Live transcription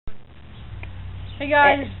Hey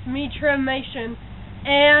guys, it's me, Trimation,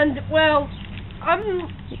 and well,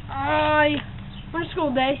 I went to school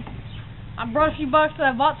today. I brought a few bucks and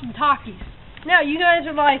I bought some Takis. Now you guys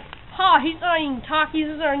are like, he's not eating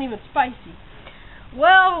Takis, those aren't even spicy.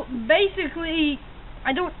 Well, basically,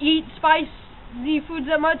 I don't eat spicy foods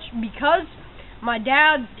that much because my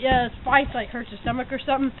dad, spice like hurts his stomach or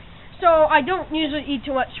something, so I don't usually eat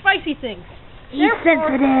too much spicy things. He's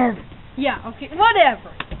sensitive. Yeah, okay,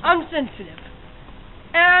 whatever. I'm sensitive.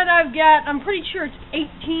 And I'm pretty sure it's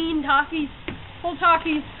 18 Takis, whole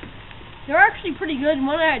Takis. They're actually pretty good,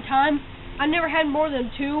 one at a time. I never had more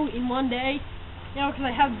than 2 in one day, because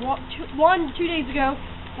I had one 2 days ago,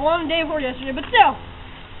 one day before yesterday, but still.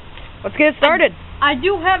 Let's get started. I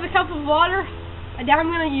do have a cup of water, and now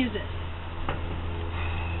I'm going to use it.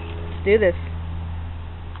 Let's do this.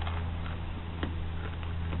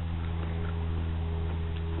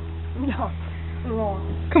 No.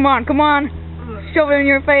 Come on, come on. Shove it in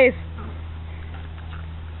your face.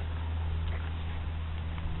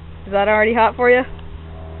 Is that already hot for you?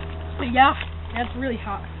 Yeah, that's really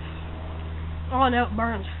hot. Oh no, it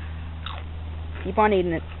burns. Keep on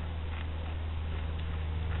eating it.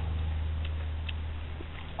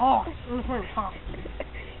 Oh, it's really hot.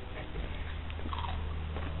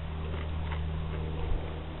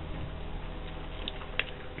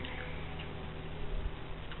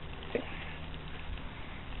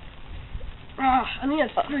 I think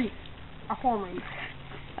that's 3. A home run.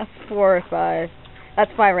 That's 4 or 5.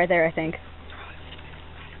 That's 5 right there, I think.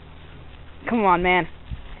 Come on, man.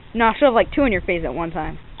 No, shove like 2 in your face at one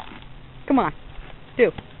time. Come on.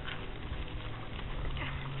 2.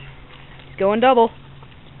 It's going double.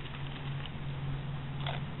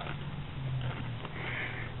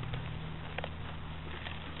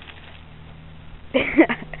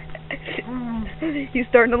 He's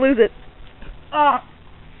starting to lose it. I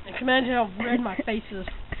can imagine how red my face is.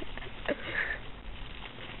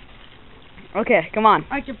 Okay, come on.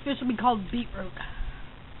 I can officially be called beetroot.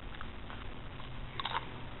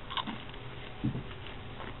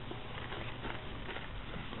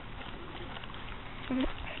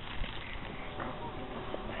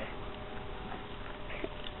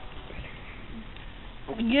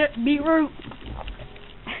 Get beetroot.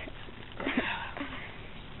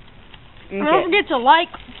 Okay. Don't forget to like,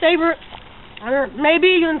 favorite, or maybe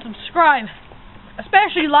even subscribe.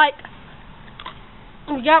 Especially like.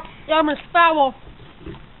 Yep, Miss Foul.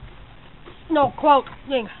 No quote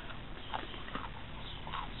thing.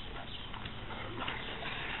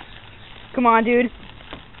 Come on, dude.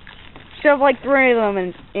 Shove like 3 of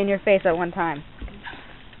them in your face at one time.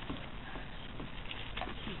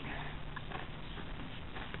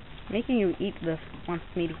 Making you eat this wants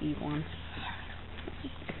me to eat one.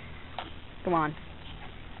 Come on.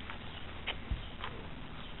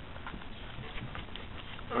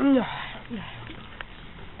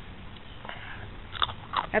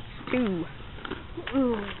 That's 2.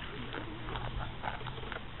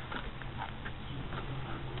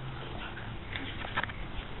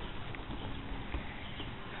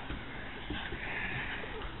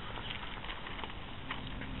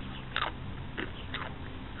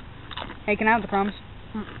 Hey, can I have the crumbs?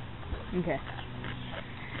 Okay.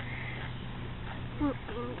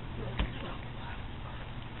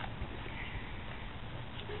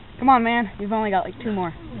 Come on, man. You've only got like 2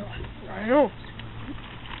 more. I know.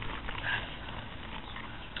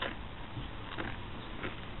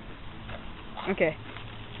 Okay.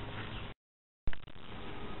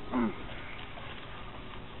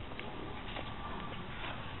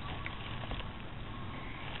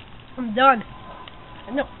 I'm done.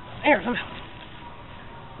 No, there.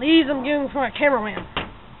 These I'm giving for my cameraman.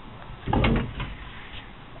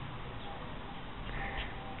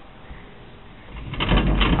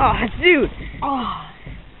 Oh, dude. Oh.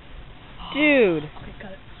 Dude.